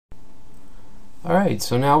Alright,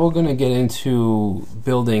 so now we're going to get into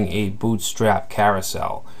building a Bootstrap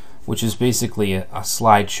carousel, which is basically a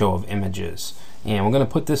slideshow of images. And we're going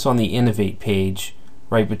to put this on the Innovate page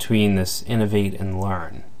right between this Innovate and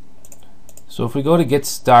Learn. So if we go to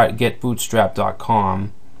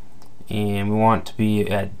getbootstrap.com and we want to be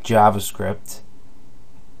at JavaScript,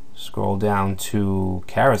 scroll down to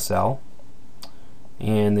Carousel,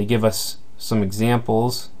 and they give us some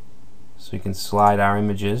examples so you can slide our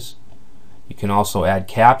images. You can also add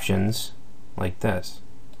captions like this.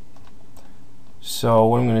 So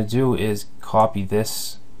what I'm going to do is copy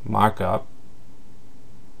this markup.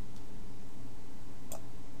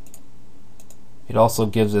 It also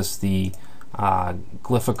gives us the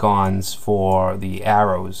glyphicons for the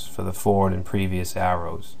arrows, for the forward and previous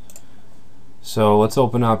arrows. So let's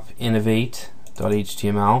open up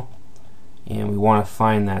innovate.html, and we want to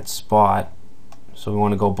find that spot. So we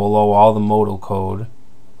want to go below all the modal code.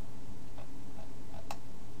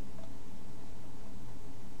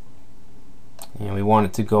 And we want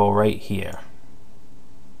it to go right here.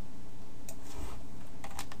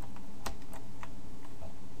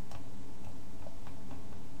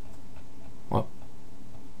 Whoop.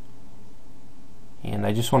 And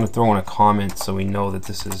I just want to throw in a comment so we know that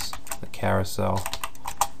this is a carousel.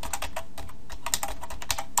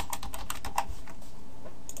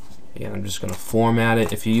 And I'm just going to format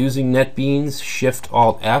it. If you're using NetBeans,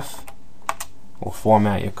 Shift-Alt-F will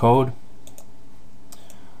format your code.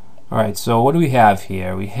 Alright, so what do we have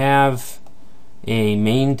here? We have a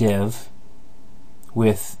main div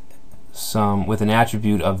with an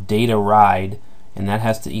attribute of data ride, and that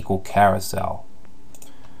has to equal carousel.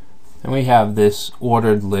 And we have this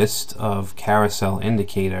ordered list of carousel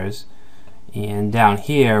indicators, and down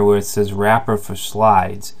here where it says wrapper for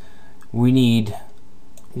slides, we need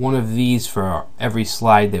one of these for every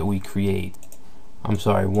slide that we create. I'm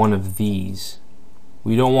sorry, one of these.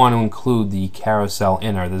 We don't want to include the carousel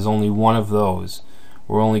inner. There's only one of those.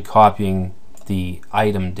 We're only copying the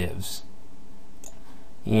item divs.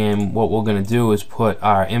 And what we're going to do is put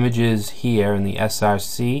our images here in the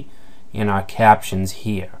SRC and our captions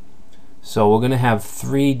here. So we're going to have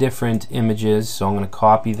 3 different images. So I'm going to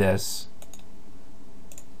copy this.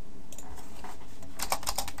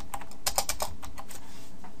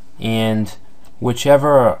 And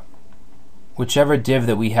whichever div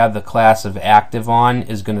that we have the class of active on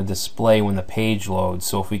is going to display when the page loads.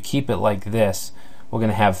 So if we keep it like this, we're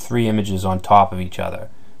going to have 3 images on top of each other.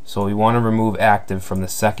 So we want to remove active from the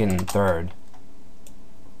second and third.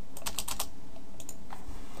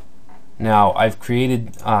 Now I've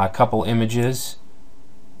created a couple images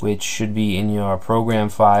which should be in your program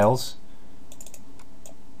files.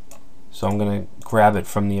 So I'm going to grab it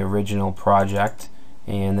from the original project,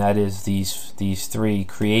 and that is these 3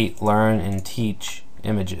 create, learn, and teach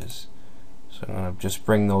images. So I'm going to just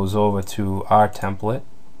bring those over to our template,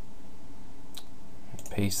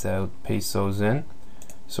 paste those in.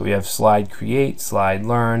 So we have slide create, slide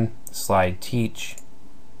learn, slide teach.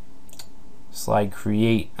 Slide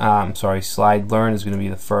learn is going to be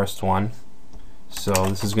the first one. So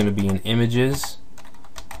this is going to be in images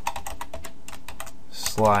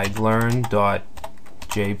slide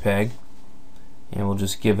learn.jpg, and we'll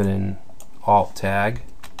just give it an alt tag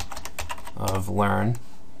of learn.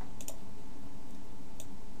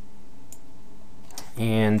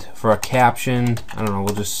 And for a caption, I don't know,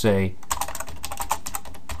 we'll just say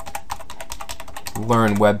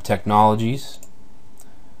learn web technologies.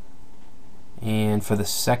 And for the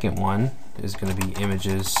second one is going to be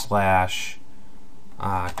images slash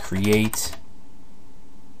create,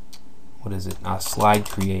 slide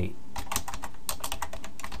create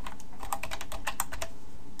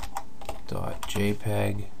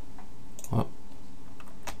 .jpg. Whoop.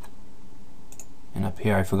 And up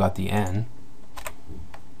here I forgot the N,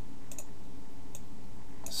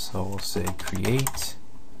 so we'll say create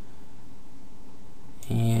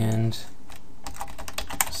and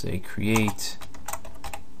say create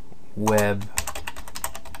web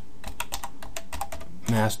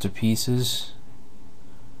masterpieces.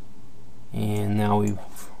 And now we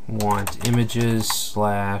want images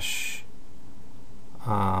slash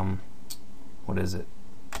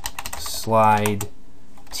slide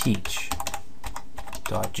teach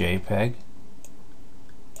 .jpg.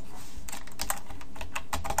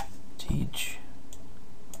 Teach.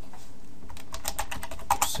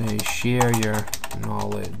 Say share your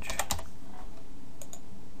knowledge.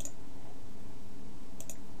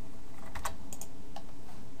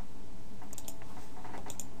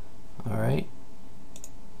 Alright.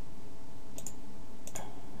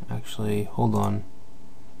 Actually, hold on.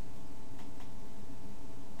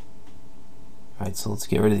 Alright, so let's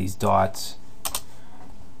get rid of these dots.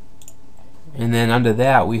 And then under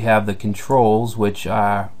that we have the controls, which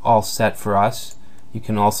are all set for us. You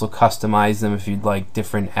can also customize them if you'd like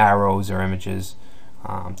different arrows or images,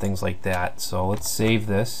 things like that. So let's save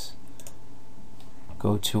this.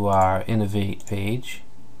 Go to our Innovate page.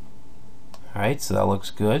 Alright, so that looks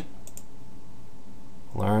good.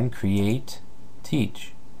 Learn, create,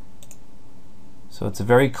 teach. So it's a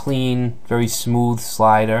very clean, very smooth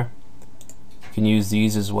slider. You can use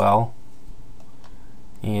these as well.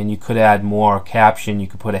 And you could add more caption. You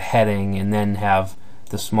could put a heading and then have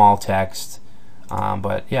the small text.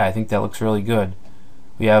 But yeah, I think that looks really good.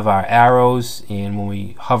 We have our arrows, and when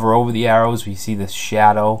we hover over the arrows we see this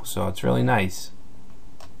shadow, so it's really nice.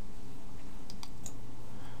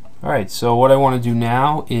 Alright, so what I want to do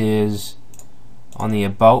now is on the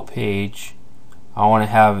About page I want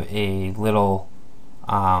to have a little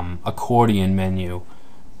accordion menu.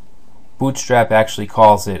 Bootstrap actually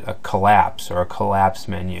calls it a collapse or a collapse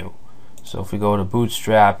menu. So if we go to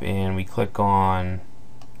Bootstrap and we click on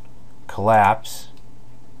collapse,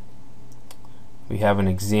 we have an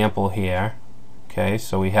example here. Okay,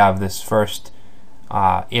 so we have this first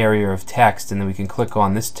area of text, and then we can click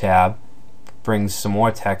on this tab, brings some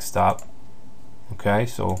more text up. Okay,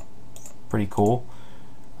 so pretty cool.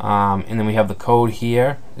 And then we have the code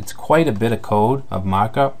here. It's quite a bit of code, of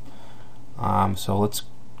markup. So let's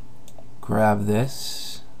grab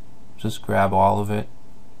this, just grab all of it.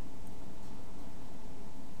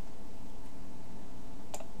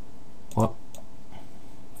 Whoop,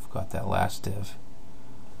 forgot that last div.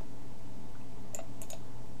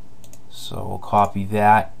 So we'll copy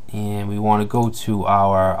that, and we want to go to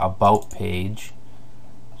our About page,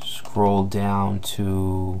 scroll down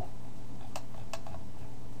to,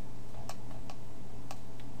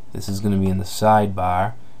 this is going to be in the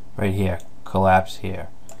sidebar right here, collapse here.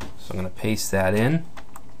 So I'm going to paste that in,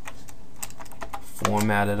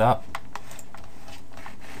 format it up.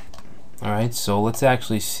 Alright, so let's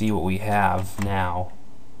actually see what we have now.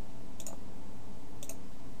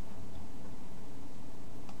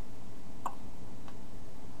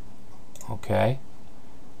 Okay,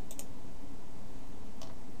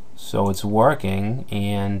 so it's working,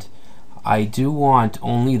 and I do want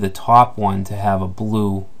only the top one to have a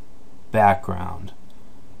blue background,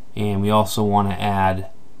 and we also want to add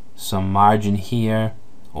some margin here,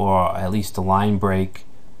 or at least a line break,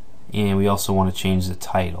 and we also want to change the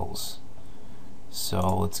titles.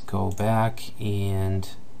 So let's go back, and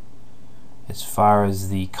as far as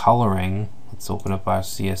the coloring, let's open up our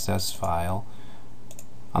CSS file.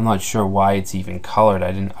 I'm not sure why it's even colored.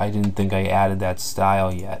 I didn't think I added that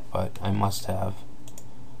style yet, but I must have.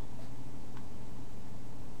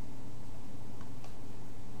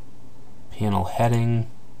 Panel heading,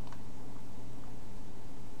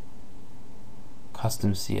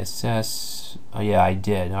 custom CSS. Oh yeah, I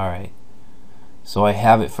did. Alright. So I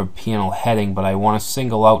have it for panel heading, but I want to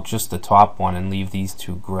single out just the top one and leave these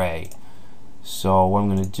two gray. So what I'm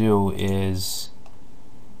going to do is,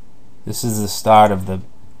 this is the start of the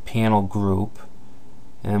panel group,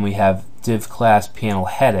 and we have div class panel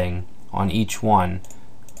heading on each one.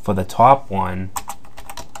 For the top one,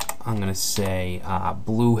 I'm going to say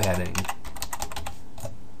blue heading,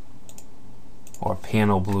 or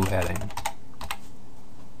panel blue heading.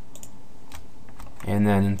 And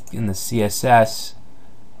then in the CSS,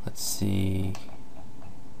 let's see,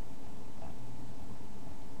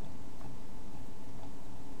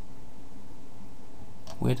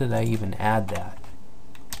 where did I even add that?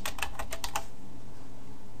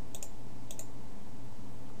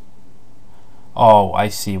 Oh, I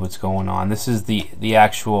see what's going on. This is the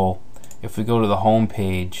actual, if we go to the home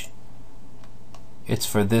page, it's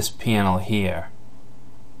for this panel here.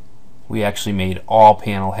 We actually made all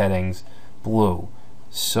panel headings blue.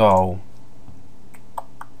 So,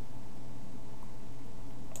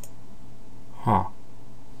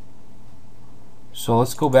 so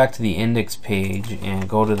let's go back to the index page and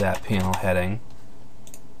go to that panel heading,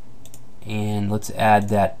 and let's add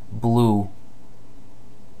that blue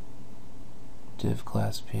div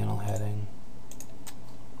class panel heading.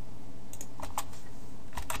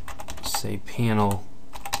 Say panel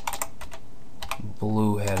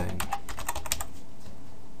blue heading.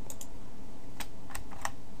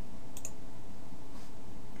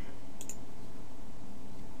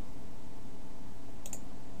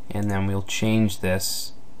 And then we'll change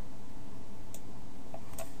this,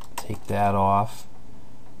 take that off,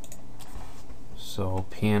 so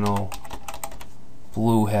panel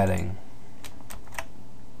blue heading.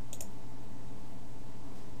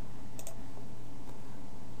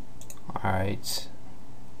 Alright,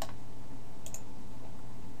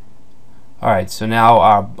 so now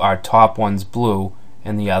our top one's blue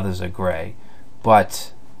and the others are gray.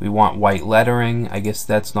 but we want white lettering. I guess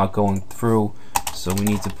that's not going through, so we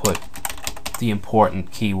need to put the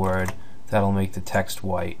important keyword that'll make the text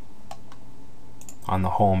white on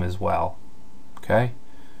the home as well. Okay?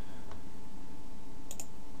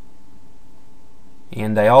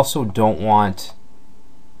 And I also don't want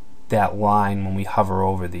that line when we hover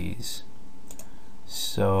over these.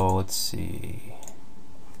 So let's see.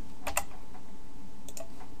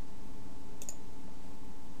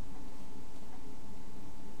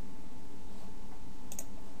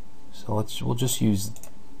 So we'll just use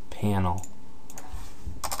panel.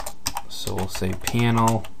 So we'll say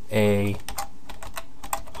panel A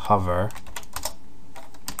hover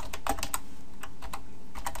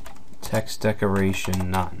text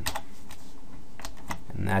decoration none,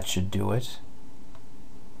 and that should do it.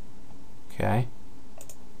 Okay,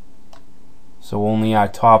 so only our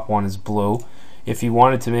top one is blue. If you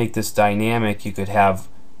wanted to make this dynamic, you could have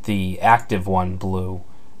the active one blue,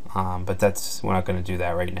 but we're not going to do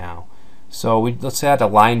that right now. So let's add a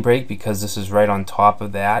line break because this is right on top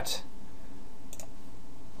of that.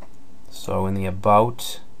 So in the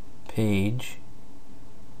About page,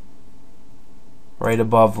 right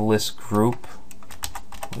above the list group,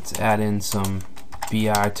 let's add in some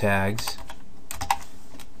BR tags.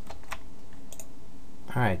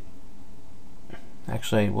 Alright,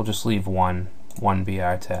 actually we'll just leave one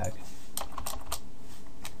BR tag.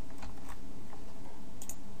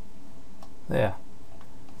 There.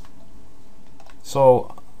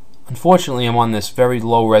 So unfortunately I'm on this very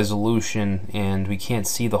low resolution and we can't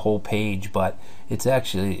see the whole page, but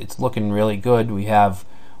it's looking really good. We have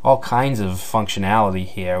all kinds of functionality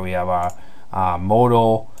here. We have our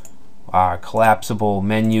modal, our collapsible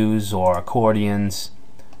menus or accordions,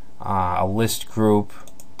 a list group,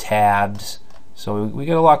 tabs. So we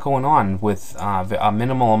get a lot going on with a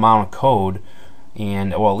minimal amount of code,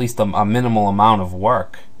 and well, at least a minimal amount of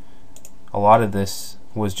work. A lot of this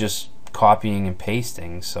was just copying and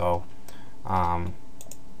pasting, so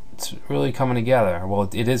it's really coming together. Well,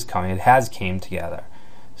 it is coming. It has came together.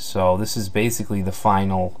 So this is basically the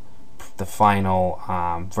final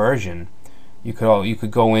version. You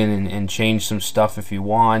could go in and change some stuff if you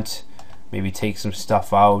want. Maybe take some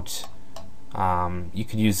stuff out. You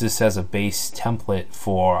could use this as a base template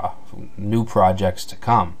for new projects to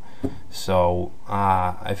come. So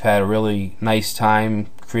I've had a really nice time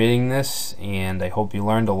creating this, and I hope you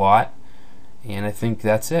learned a lot. And I think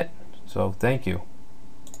that's it. So thank you.